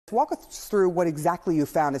Walk us through what exactly you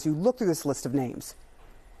found as you look through this list of names.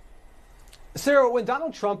 Sarah, when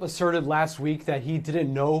Donald Trump asserted last week that he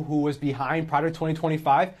didn't know who was behind Project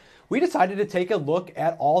 2025, we decided to take a look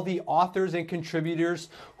at all the authors and contributors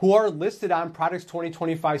who are listed on Project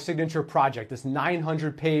 2025 Signature Project, this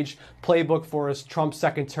 900-page playbook for his Trump's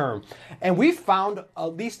second term. And we found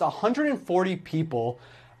at least 140 people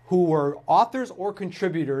who were authors or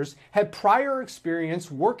contributors had prior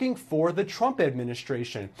experience working for the Trump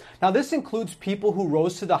administration. Now, this includes people who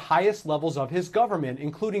rose to the highest levels of his government,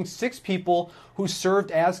 including 6 people who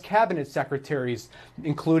served as cabinet secretaries,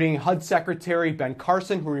 including HUD Secretary Ben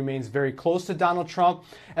Carson, who remains very close to Donald Trump,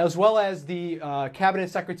 as well as the cabinet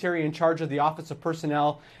secretary in charge of the Office of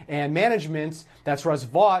Personnel and Management, that's Russ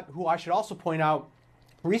Vought, who I should also point out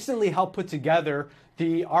recently helped put together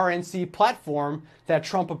the RNC platform that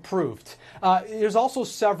Trump approved. There's also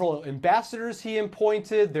several ambassadors he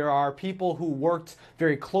appointed. There are people who worked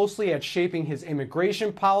very closely at shaping his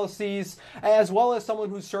immigration policies, as well as someone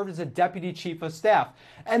who served as a deputy chief of staff.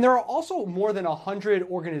 And there are also more than 100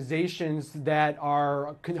 organizations that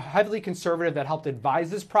are heavily conservative that helped advise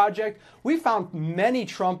this project. We found many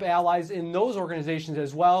Trump allies in those organizations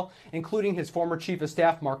as well, including his former chief of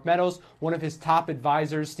staff, Mark Meadows, one of his top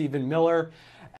advisors, Stephen Miller.